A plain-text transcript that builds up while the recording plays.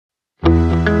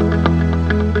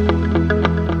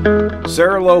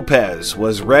Sarah Lopes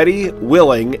was ready,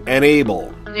 willing, and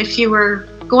able. If you were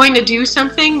going to do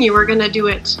something, you were going to do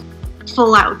it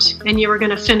full out, and you were going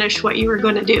to finish what you were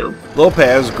going to do.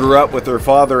 Lopes grew up with her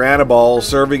father Annabelle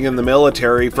serving in the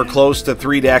military for close to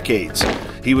 3 decades.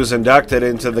 He was inducted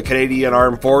into the Canadian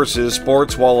Armed Forces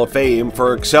Sports Wall of Fame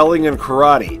for excelling in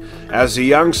karate. As a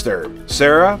youngster,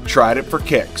 Sarah tried it for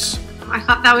kicks. I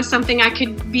thought that was something I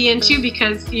could be into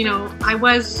because, I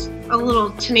was a little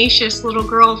tenacious little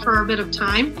girl for a bit of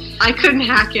time. I couldn't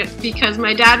hack it because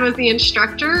my dad was the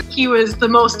instructor. He was the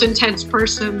most intense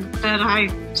person that I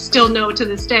still know to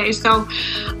this day. So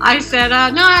I said,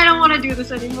 no, I don't want to do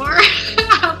this anymore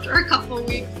after a couple of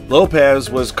weeks. Lopes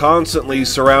was constantly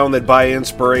surrounded by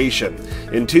inspiration.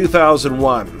 In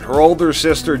 2001, her older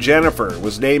sister Jennifer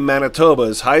was named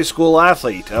Manitoba's High School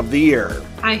Athlete of the Year.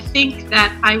 I think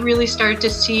that I really started to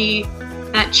see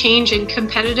that change in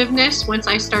competitiveness once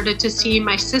I started to see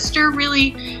my sister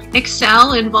really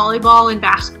excel in volleyball and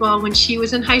basketball when she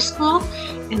was in high school.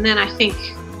 And then I think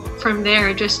from there,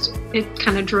 it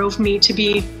kind of drove me to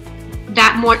be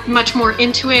much more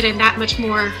into it and that much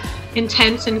more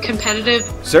intense and competitive.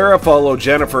 Sarah followed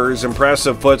Jennifer's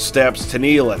impressive footsteps to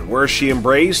Neelin, where she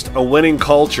embraced a winning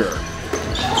culture.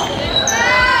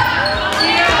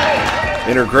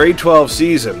 In her grade 12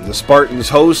 season, the Spartans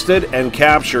hosted and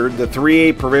captured the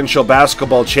 3A Provincial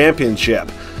Basketball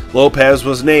Championship. Lopes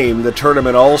was named the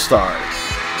tournament all-star.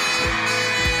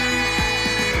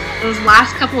 Those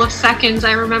last couple of seconds,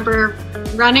 I remember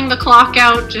running the clock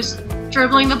out, just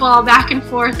dribbling the ball back and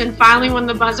forth, and finally when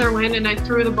the buzzer went and I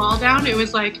threw the ball down, it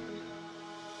was like,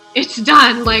 it's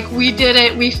done. Like, we did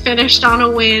it. We finished on a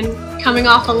win, coming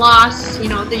off a loss,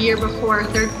 the year before,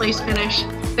 3rd place finish.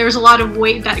 There was a lot of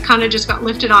weight that kind of just got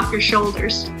lifted off your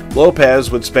shoulders. Lopes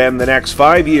would spend the next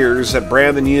 5 years at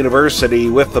Brandon University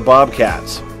with the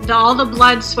Bobcats. All the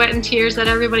blood, sweat, and tears that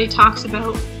everybody talks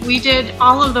about, we did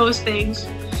all of those things,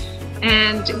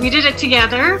 and we did it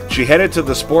together. She headed to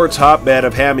the sports hotbed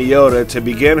of Hamiota to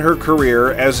begin her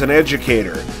career as an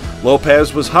educator.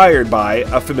 Lopes was hired by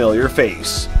a familiar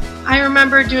face. I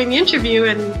remember doing the interview,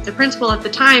 and the principal at the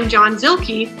time, John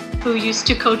Zilke, who used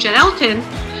to coach at Elton,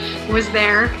 was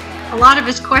there. A lot of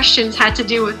his questions had to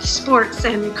do with sports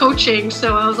and coaching,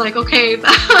 so I was like, okay,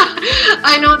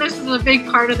 I know this is a big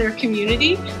part of their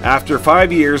community. After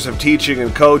 5 years of teaching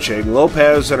and coaching,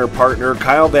 Lopes and her partner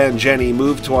Kyle Van Jenny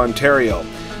moved to Ontario.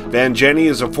 Van Jenny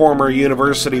is a former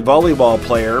university volleyball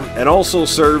player and also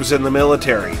serves in the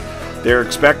military. They're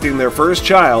expecting their first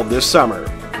child this summer.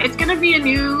 It's going to be a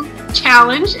new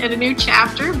challenge and a new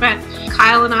chapter, but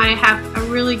Kyle and I have a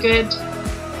really good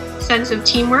sense of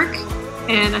teamwork,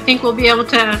 and I think we'll be able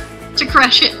to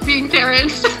crush it being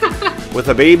parents. With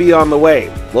a baby on the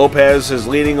way, Lopes is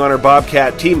leaning on her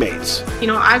Bobcat teammates.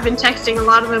 I've been texting a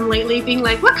lot of them lately being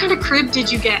like, what kind of crib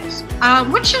did you get?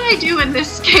 What should I do in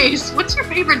this case? What's your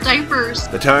favorite diapers?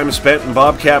 The time spent in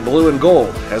Bobcat blue and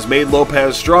gold has made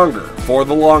Lopes stronger for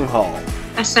the long haul.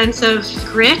 A sense of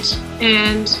grit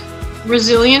and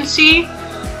resiliency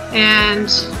and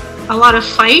a lot of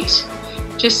fight.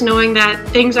 Just knowing that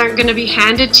things aren't going to be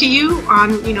handed to you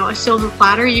on, a silver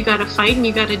platter. You got to fight and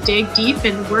you got to dig deep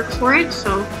and work for it.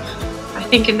 So I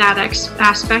think in that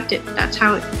aspect, that's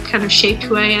how it kind of shaped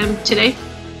who I am today.